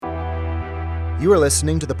You are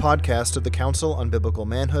listening to the podcast of the Council on Biblical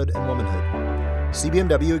Manhood and Womanhood.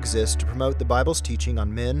 CBMW exists to promote the Bible's teaching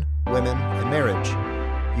on men, women, and marriage.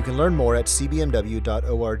 You can learn more at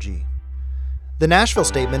cbmw.org. The Nashville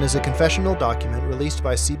Statement is a confessional document released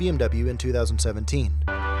by CBMW in 2017.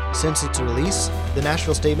 Since its release, the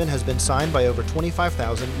Nashville Statement has been signed by over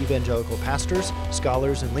 25,000 evangelical pastors,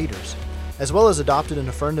 scholars, and leaders, as well as adopted and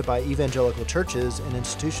affirmed by evangelical churches and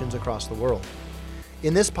institutions across the world.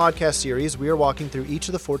 In this podcast series, we are walking through each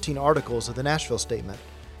of the 14 articles of the Nashville Statement,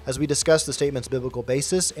 as we discuss the statement's biblical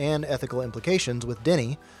basis and ethical implications with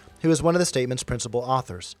Denny, who is one of the statement's principal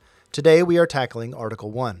authors. Today, we are tackling Article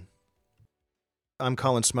 1. I'm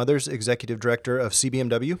Colin Smothers, Executive Director of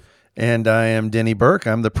CBMW. And I am Denny Burke.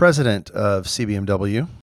 I'm the president of CBMW.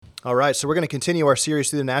 All right, so we're going to continue our series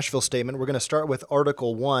through the Nashville Statement. We're going to start with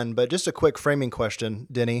Article 1, but just a quick framing question,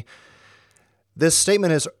 Denny. This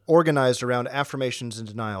statement is organized around affirmations and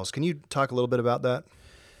denials. Can you talk a little bit about that?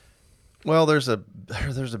 Well, there's a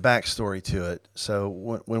backstory to it. So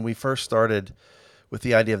when we first started with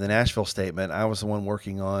the idea of the Nashville Statement, I was the one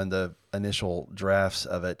working on the initial drafts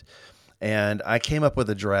of it. And I came up with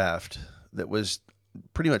a draft that was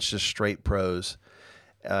pretty much just straight prose,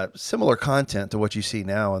 similar content to what you see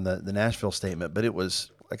now in the Nashville Statement, but it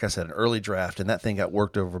was, like I said, an early draft, and that thing got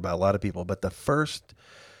worked over by a lot of people. But the first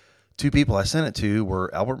two people I sent it to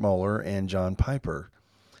were Albert Mohler and John Piper.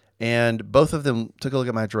 And both of them took a look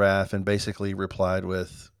at my draft and basically replied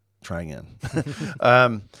with, try again.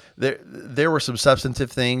 There were some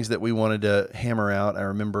substantive things that we wanted to hammer out, I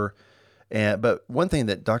remember. But one thing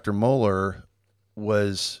that Dr. Mohler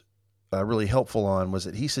was really helpful on was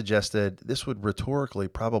that he suggested this would rhetorically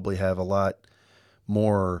probably have a lot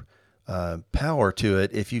more power to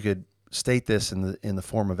it if you could state this in the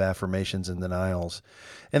form of affirmations and denials.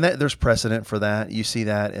 And that there's precedent for that. You see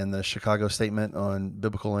that in the Chicago Statement on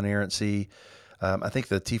Biblical Inerrancy. I think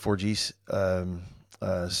the T4G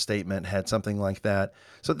statement had something like that.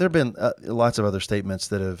 So there have been lots of other statements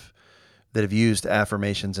that have used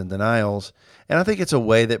affirmations and denials. And I think it's a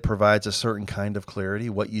way that provides a certain kind of clarity,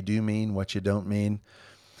 what you do mean, what you don't mean.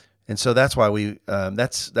 And so that's why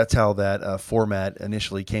that's how that format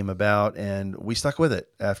initially came about, and we stuck with it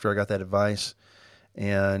after I got that advice,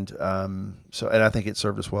 and I think it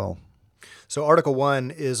served us well. So Article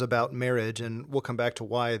 1 is about marriage, and we'll come back to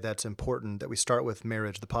why that's important that we start with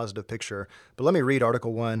marriage, the positive picture. But let me read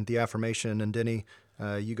Article 1, the affirmation, and Denny,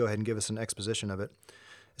 you go ahead and give us an exposition of it.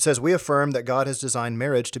 It says, "We affirm that God has designed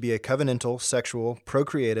marriage to be a covenantal, sexual,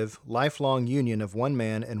 procreative, lifelong union of one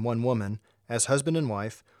man and one woman as husband and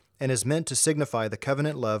wife, and is meant to signify the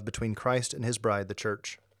covenant love between Christ and his bride, the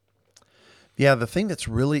church." Yeah, the thing that's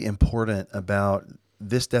really important about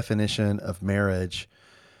this definition of marriage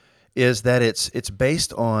is that it's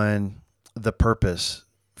based on the purpose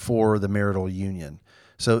for the marital union.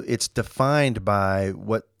 So it's defined by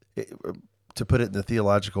what, to put it in the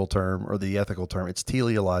theological term or the ethical term, it's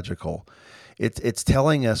teleological. It's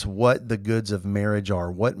telling us what the goods of marriage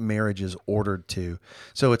are, what marriage is ordered to.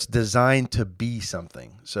 So it's designed to be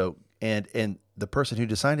something. So and the person who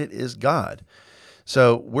designed it is God.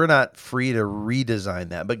 So we're not free to redesign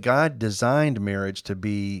that, but God designed marriage to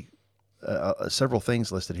be several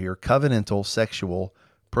things listed here: covenantal, sexual,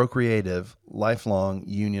 procreative, lifelong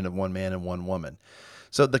union of one man and one woman.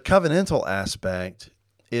 So the covenantal aspect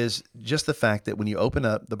is just the fact that when you open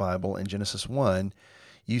up the Bible in Genesis 1,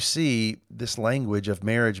 you see this language of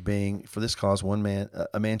marriage being, for this cause,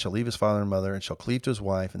 a man shall leave his father and mother and shall cleave to his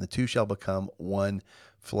wife, and the two shall become one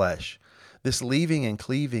flesh. This leaving and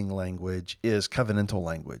cleaving language is covenantal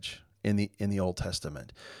language in the Old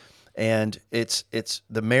Testament. And it's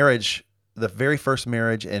the marriage, the very first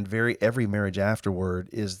marriage and every marriage afterward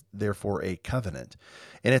is therefore a covenant.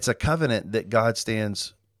 And it's a covenant that God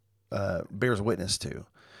bears witness to.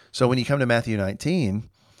 So when you come to Matthew 19,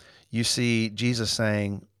 you see Jesus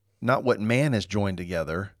saying, not what man has joined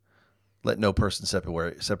together, let no person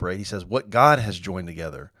separate. He says, what God has joined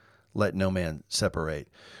together, let no man separate,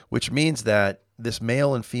 which means that this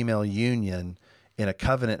male and female union in a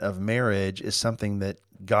covenant of marriage is something that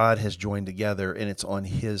God has joined together, and it's on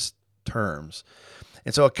his terms.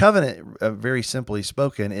 And so a covenant, very simply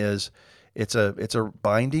spoken, is it's a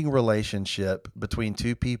binding relationship between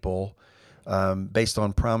two people based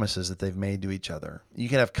on promises that they've made to each other. You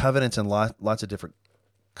can have covenants in lots of different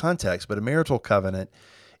contexts, but a marital covenant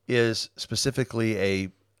is specifically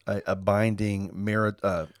a binding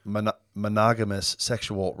monogamous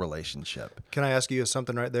sexual relationship. Can I ask you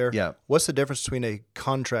something right there? Yeah. What's the difference between a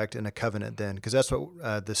contract and a covenant then? Because that's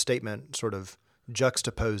what the statement sort of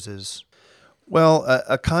juxtaposes. Well,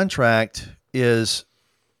 a contract is,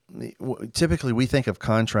 typically we think of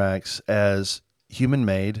contracts as human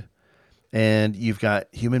made, and you've got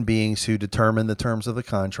human beings who determine the terms of the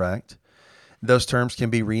contract. Those terms can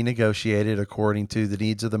be renegotiated according to the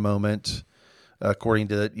needs of the moment, according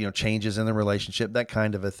to changes in the relationship, that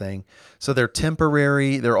kind of a thing. So they're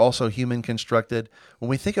temporary. They're also human constructed. When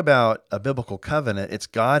we think about a biblical covenant, it's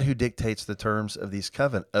God who dictates the terms of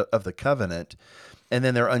the covenant, and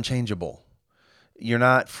then they're unchangeable. You're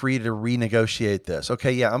not free to renegotiate this.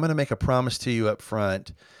 Okay, yeah, I'm going to make a promise to you up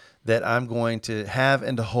front that I'm going to have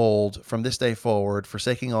and to hold from this day forward,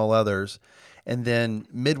 forsaking all others. And then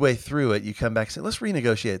midway through it, you come back and say, let's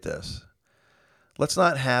renegotiate this. Let's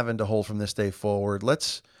not have and to hold from this day forward.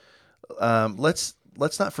 Let's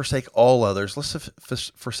not forsake all others.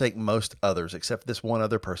 Let's forsake most others, except this one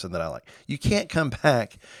other person that I like. You can't come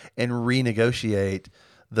back and renegotiate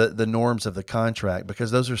the norms of the contract,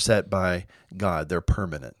 because those are set by God. They're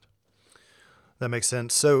permanent. That makes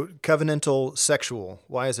sense. So covenantal sexual,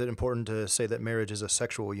 why is it important to say that marriage is a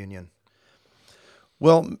sexual union?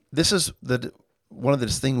 Well, this is one of the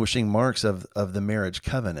distinguishing marks of the marriage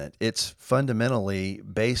covenant. It's fundamentally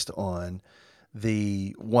based on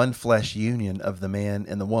the one flesh union of the man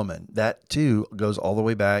and the woman. That too goes all the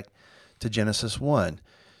way back to Genesis 1.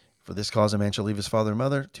 For this cause a man shall leave his father and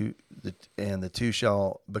mother, and the two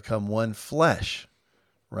shall become one flesh,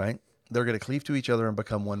 right? They're going to cleave to each other and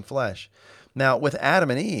become one flesh. Now, with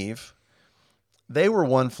Adam and Eve, they were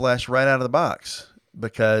one flesh right out of the box,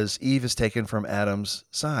 because Eve is taken from Adam's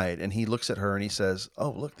side, and he looks at her and he says,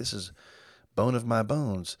 oh, look, this is bone of my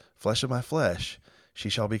bones, flesh of my flesh. She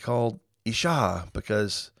shall be called Isha,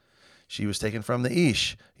 because she was taken from the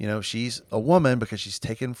Ish. She's a woman because she's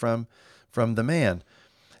taken from the man.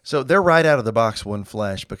 So they're right out of the box one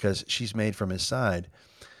flesh because she's made from his side.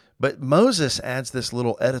 But Moses adds this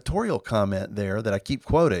little editorial comment there that I keep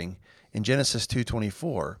quoting in Genesis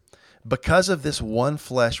 2:24. Because of this one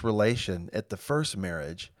flesh relation at the first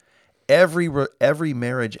marriage, every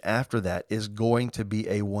marriage after that is going to be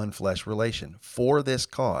a one flesh relation. For this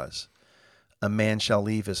cause, a man shall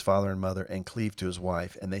leave his father and mother and cleave to his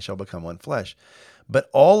wife, and they shall become one flesh. But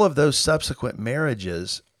all of those subsequent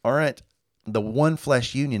marriages aren't, the one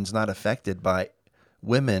flesh union's not affected by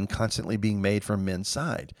women constantly being made from men's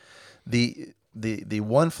side. The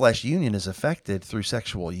one flesh union is affected through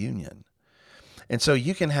sexual union. And so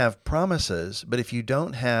you can have promises, but if you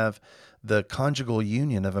don't have the conjugal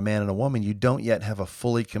union of a man and a woman, you don't yet have a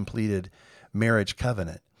fully completed marriage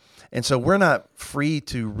covenant. And so we're not free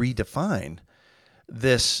to redefine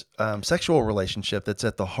this sexual relationship that's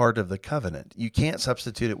at the heart of the covenant. You can't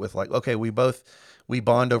substitute it with okay, we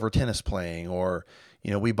bond over tennis playing, or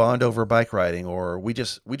we bond over bike riding, or we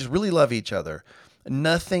just really love each other.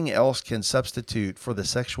 Nothing else can substitute for the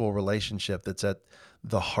sexual relationship that's at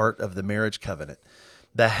the heart of the marriage covenant.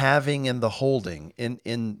 The having and the holding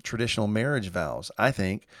in traditional marriage vows, I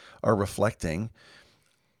think, are reflecting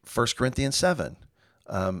 1 Corinthians 7.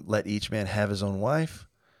 Let each man have his own wife.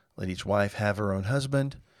 Let each wife have her own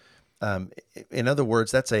husband. In other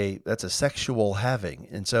words, that's a sexual having.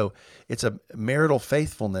 And so it's a marital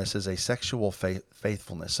faithfulness is a sexual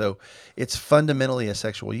faithfulness. So it's fundamentally a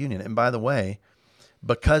sexual union. And by the way,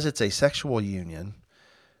 because it's a sexual union,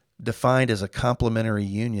 defined as a complementary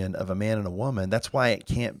union of a man and a woman, that's why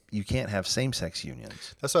you can't have same-sex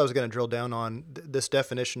unions. That's what I was going to drill down on. This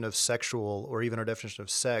definition of sexual, or even our definition of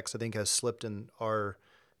sex, I think has slipped in our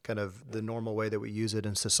kind of the normal way that we use it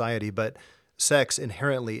in society. But sex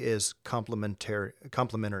inherently is complementary.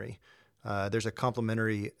 There's a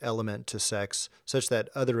complementary element to sex, such that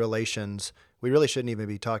other relations, we really shouldn't even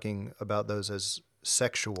be talking about those as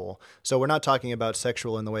sexual. So we're not talking about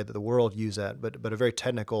sexual in the way that the world use that, but a very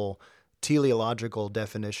technical, teleological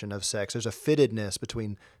definition of sex. There's a fittedness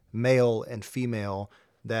between male and female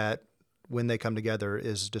that, when they come together,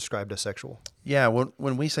 is described as sexual. Yeah,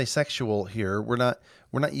 when we say sexual here, we're not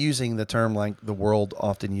using the term like the world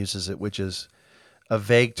often uses it, which is a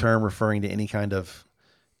vague term referring to any kind of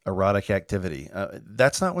erotic activity.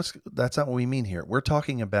 That's not what we mean here. We're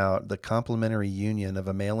talking about the complementary union of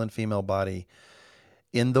a male and female body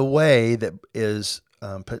in the way that is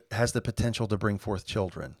has the potential to bring forth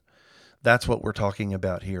children. That's what we're talking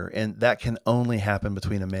about here, and that can only happen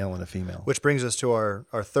between a male and a female. Which brings us to our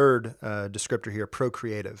third descriptor here,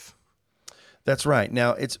 procreative. That's right.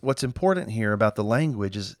 Now, what's important here about the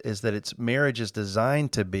language is that marriage is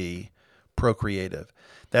designed to be procreative.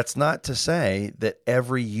 That's not to say that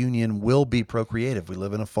every union will be procreative. We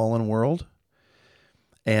live in a fallen world,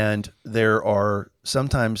 and there are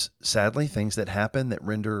sometimes, sadly, things that happen that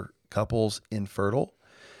render couples infertile.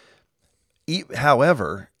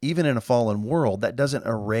 However, even in a fallen world, that doesn't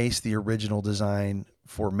erase the original design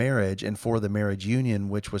for marriage and for the marriage union,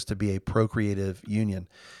 which was to be a procreative union.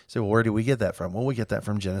 So where do we get that from? Well, we get that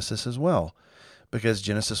from Genesis as well, because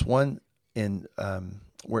Genesis 1,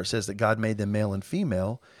 where it says that God made them male and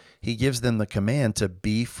female, he gives them the command to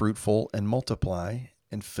be fruitful and multiply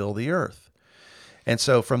and fill the earth. And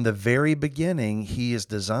so from the very beginning, he has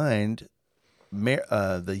designed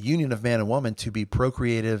the union of man and woman to be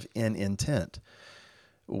procreative in intent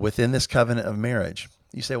within this covenant of marriage.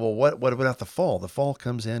 You say, well, what about the fall? The fall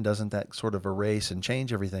comes in, doesn't that sort of erase and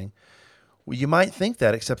change everything? Well, you might think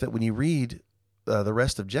that, except that when you read the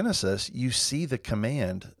rest of Genesis, you see the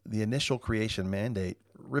command, the initial creation mandate,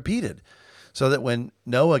 repeated. So that when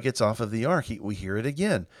Noah gets off of the ark, we hear it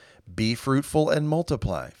again. Be fruitful and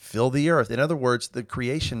multiply, fill the earth. In other words, the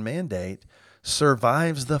creation mandate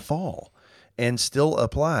survives the fall and still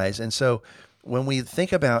applies. And so when we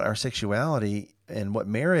think about our sexuality and what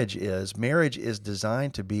marriage is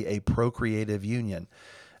designed to be a procreative union.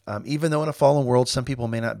 Even though in a fallen world, some people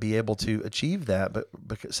may not be able to achieve that,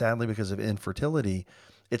 but sadly, because of infertility,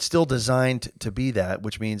 it's still designed to be that,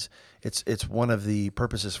 which means it's one of the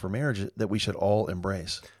purposes for marriage that we should all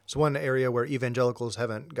embrace. It's one area where evangelicals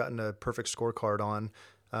haven't gotten a perfect scorecard on.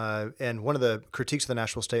 And one of the critiques of the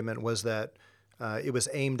Nashville statement was that it was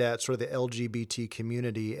aimed at sort of the LGBT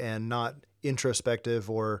community and not introspective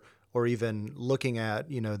or even looking at,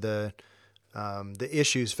 the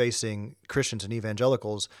issues facing Christians and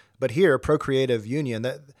evangelicals. But here, procreative union,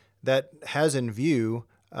 that has in view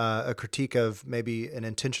a critique of maybe an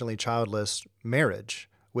intentionally childless marriage,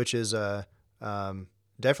 which is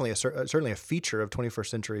definitely certainly a feature of 21st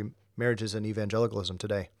century marriages and evangelicalism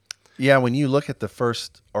today. Yeah, when you look at the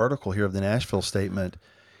first article here of the Nashville statement,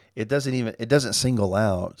 it doesn't single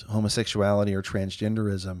out homosexuality or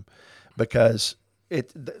transgenderism, because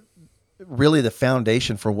really the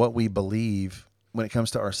foundation for what we believe when it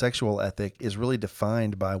comes to our sexual ethic is really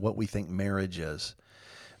defined by what we think marriage is.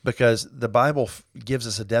 Because the Bible gives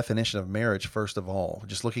us a definition of marriage, first of all,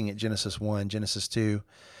 just looking at Genesis 1, Genesis 2.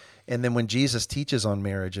 And then when Jesus teaches on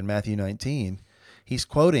marriage in Matthew 19, he's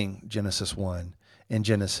quoting Genesis 1 and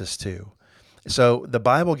Genesis 2. So the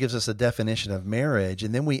Bible gives us a definition of marriage,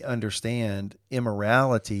 and then we understand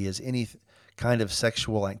immorality as any kind of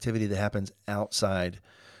sexual activity that happens outside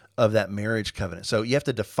of that marriage covenant. So you have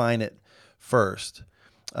to define it first.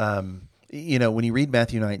 When you read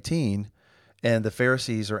Matthew 19, and the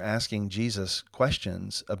Pharisees are asking Jesus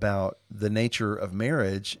questions about the nature of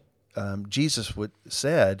marriage, Jesus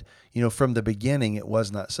said, from the beginning it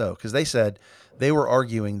was not so. Because they were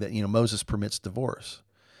arguing that, Moses permits divorce.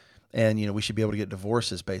 And, we should be able to get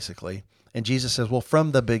divorces, basically. And Jesus says, well,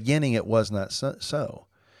 from the beginning it was not so.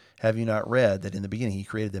 Have you not read that in the beginning he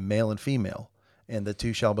created them male and female, and the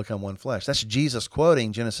two shall become one flesh? That's Jesus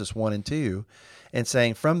quoting Genesis 1 and 2 and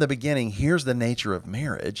saying, from the beginning, here's the nature of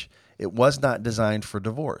marriage. It was not designed for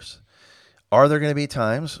divorce. Are there going to be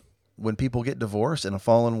times when people get divorced in a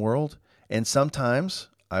fallen world? And sometimes,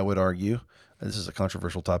 I would argue, and this is a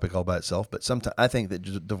controversial topic all by itself, but sometimes I think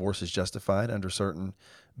that divorce is justified under certain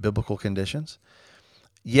biblical conditions.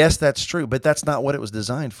 Yes, that's true, but that's not what it was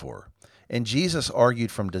designed for. And Jesus argued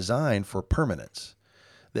from design for permanence,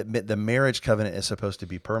 that the marriage covenant is supposed to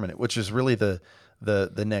be permanent, which is really the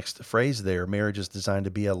next phrase there. Marriage is designed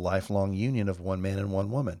to be a lifelong union of one man and one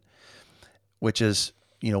woman, which is,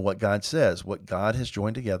 what God says, what God has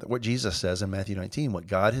joined together, what Jesus says in Matthew 19, what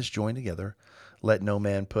God has joined together, let no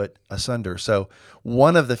man put asunder. So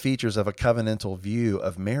one of the features of a covenantal view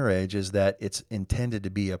of marriage is that it's intended to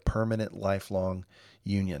be a permanent, lifelong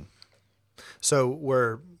union. So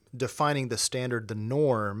we're defining the standard, the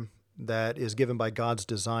norm that is given by God's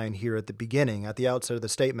design here at the beginning, at the outset of the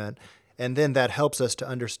statement, and then that helps us to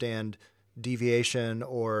understand deviation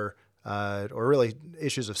or really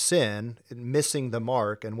issues of sin, missing the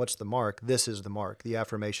mark. And what's the mark? This is the mark, the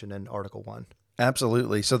affirmation in Article 1.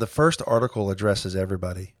 Absolutely. So the first article addresses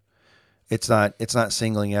everybody. It's not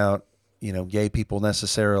singling out, gay people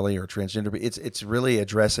necessarily or transgender. It's really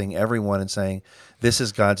addressing everyone and saying, this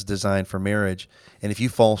is God's design for marriage. And if you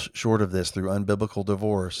fall short of this through unbiblical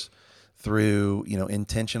divorce, through,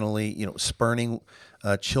 intentionally, spurning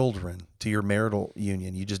children to your marital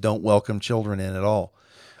union, you just don't welcome children in at all.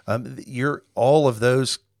 All of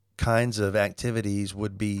those kinds of activities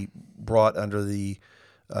would be brought under the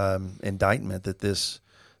indictment that this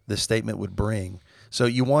statement would bring. So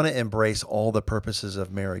you want to embrace all the purposes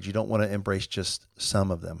of marriage. You don't want to embrace just some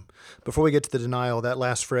of them. Before we get to the denial, that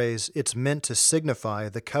last phrase, it's meant to signify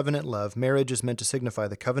the covenant love. Marriage is meant to signify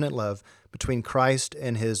the covenant love between Christ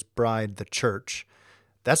and his bride, the church.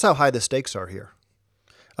 That's how high the stakes are here.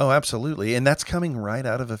 Oh, absolutely. And that's coming right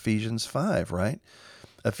out of Ephesians 5, right?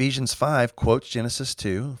 Ephesians 5 quotes Genesis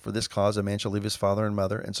 2, for this cause a man shall leave his father and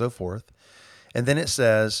mother, and so forth. And then it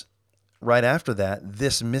says, right after that,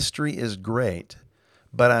 this mystery is great,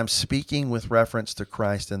 but I'm speaking with reference to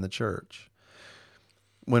Christ and the church.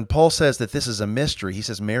 When Paul says that this is a mystery, he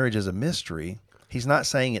says marriage is a mystery, he's not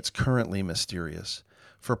saying it's currently mysterious.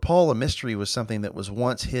 For Paul, a mystery was something that was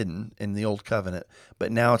once hidden in the Old Covenant,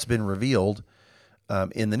 but now it's been revealed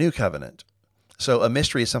in the New Covenant. So a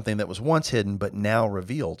mystery is something that was once hidden, but now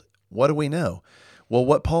revealed. What do we know? Well,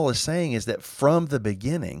 what Paul is saying is that from the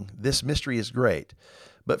beginning, this mystery is great,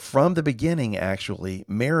 but from the beginning, actually,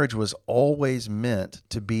 marriage was always meant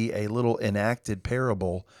to be a little enacted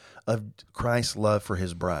parable of Christ's love for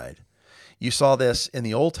his bride. You saw this in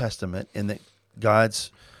the Old Testament in that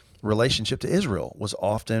God's relationship to Israel was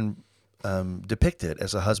often depicted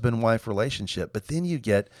as a husband-wife relationship. But then you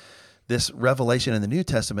get this revelation in the New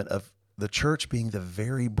Testament of the church being the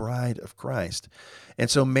very bride of Christ. And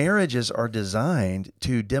so marriages are designed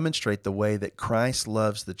to demonstrate the way that Christ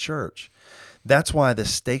loves the church. That's why the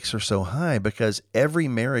stakes are so high, because every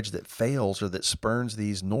marriage that fails or that spurns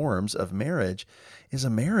these norms of marriage is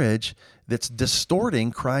a marriage that's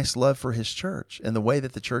distorting Christ's love for his church and the way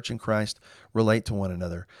that the church and Christ relate to one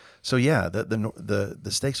another. So yeah, the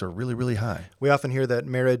stakes are really, really high. We often hear that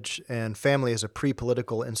marriage and family is a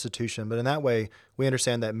pre-political institution, but in that way, we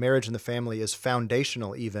understand that marriage and the family is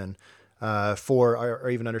foundational even for our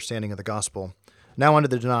even understanding of the gospel. Now on to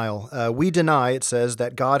the denial. We deny, it says,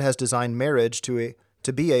 that God has designed marriage to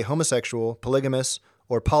be a homosexual, polygamous,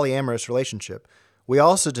 or polyamorous relationship. We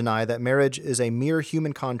also deny that marriage is a mere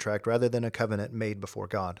human contract rather than a covenant made before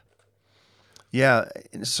God. Yeah,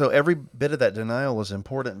 so every bit of that denial is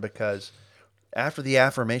important, because after the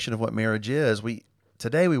affirmation of what marriage is,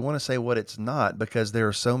 today we want to say what it's not, because there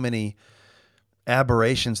are so many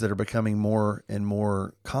aberrations that are becoming more and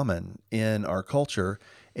more common in our culture,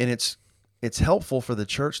 and it's helpful for the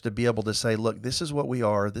church to be able to say, look, this is what we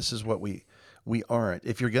are, this is what we aren't.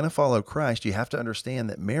 If you're going to follow Christ, you have to understand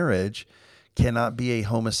that marriage cannot be a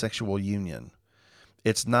homosexual union.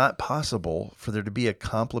 It's not possible for there to be a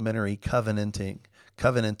complementary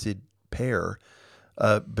covenanted pair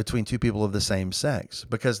between two people of the same sex,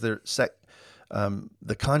 because the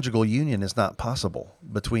conjugal union is not possible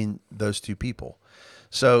between those two people.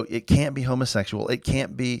 So it can't be homosexual.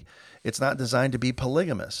 It's not designed to be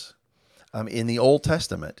polygamous. In the Old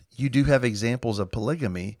Testament, you do have examples of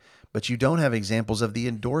polygamy, but you don't have examples of the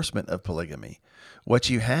endorsement of polygamy. What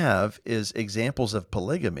you have is examples of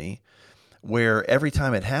polygamy where every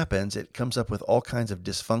time it happens, it comes up with all kinds of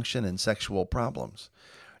dysfunction and sexual problems.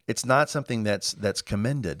 It's not something that's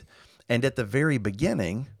commended. And at the very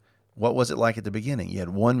beginning, what was it like at the beginning? You had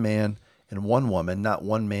one man and one woman, not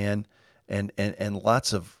one man and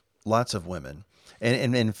lots of women.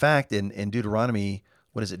 And in fact, in Deuteronomy,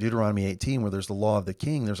 Deuteronomy 18, where there's the law of the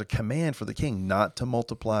king, there's a command for the king not to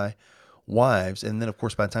multiply wives. And then, of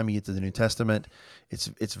course, by the time you get to the New Testament, it's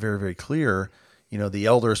very, very clear. The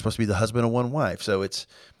elder is supposed to be the husband of one wife. So it's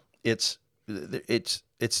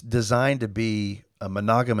designed to be a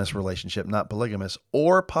monogamous relationship, not polygamous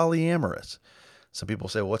or polyamorous. Some people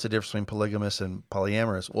say, well, what's the difference between polygamous and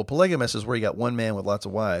polyamorous? Well, polygamous is where you got one man with lots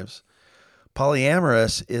of wives.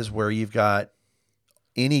 Polyamorous is where you've got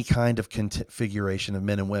any kind of configuration of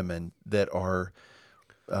men and women that are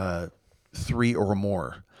three or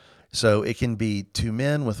more. So it can be two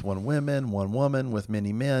men with one woman with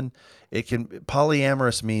many men.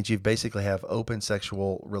 Polyamorous means you basically have open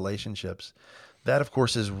sexual relationships. That, of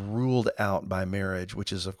course, is ruled out by marriage,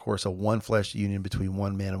 which is, of course, a one flesh union between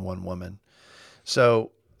one man and one woman.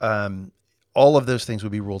 So all of those things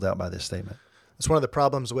would be ruled out by this statement. It's one of the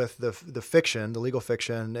problems with the fiction, the legal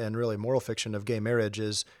fiction, and really moral fiction of gay marriage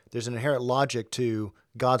is there's an inherent logic to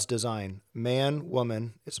God's design. Man,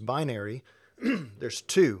 woman, it's binary. There's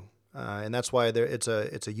two, and that's why it's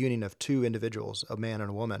a union of two individuals, a man and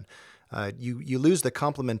a woman. You lose the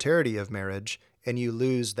complementarity of marriage, and you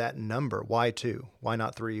lose that number. Why two? Why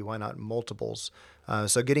not three? Why not multiples?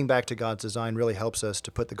 So getting back to God's design really helps us to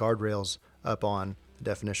put the guardrails up on the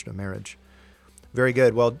definition of marriage. Very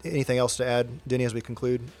good. Well, anything else to add, Denny, as we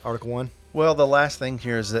conclude Article 1? Well, the last thing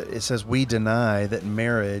here is that it says we deny that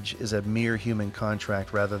marriage is a mere human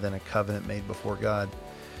contract rather than a covenant made before God.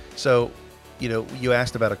 So, you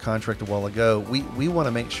asked about a contract a while ago. We want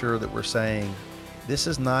to make sure that we're saying this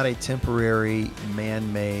is not a temporary,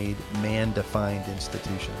 man-made, man-defined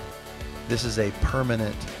institution. This is a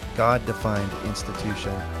permanent, God-defined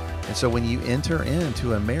institution. And so when you enter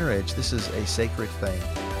into a marriage, this is a sacred thing.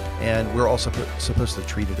 And we're also supposed to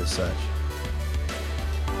treat it as such.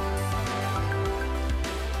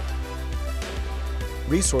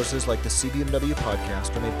 Resources like the CBMW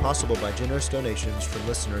podcast are made possible by generous donations from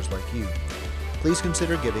listeners like you. Please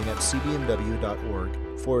consider giving at cbmw.org/give.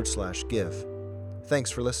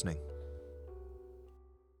 Thanks for listening.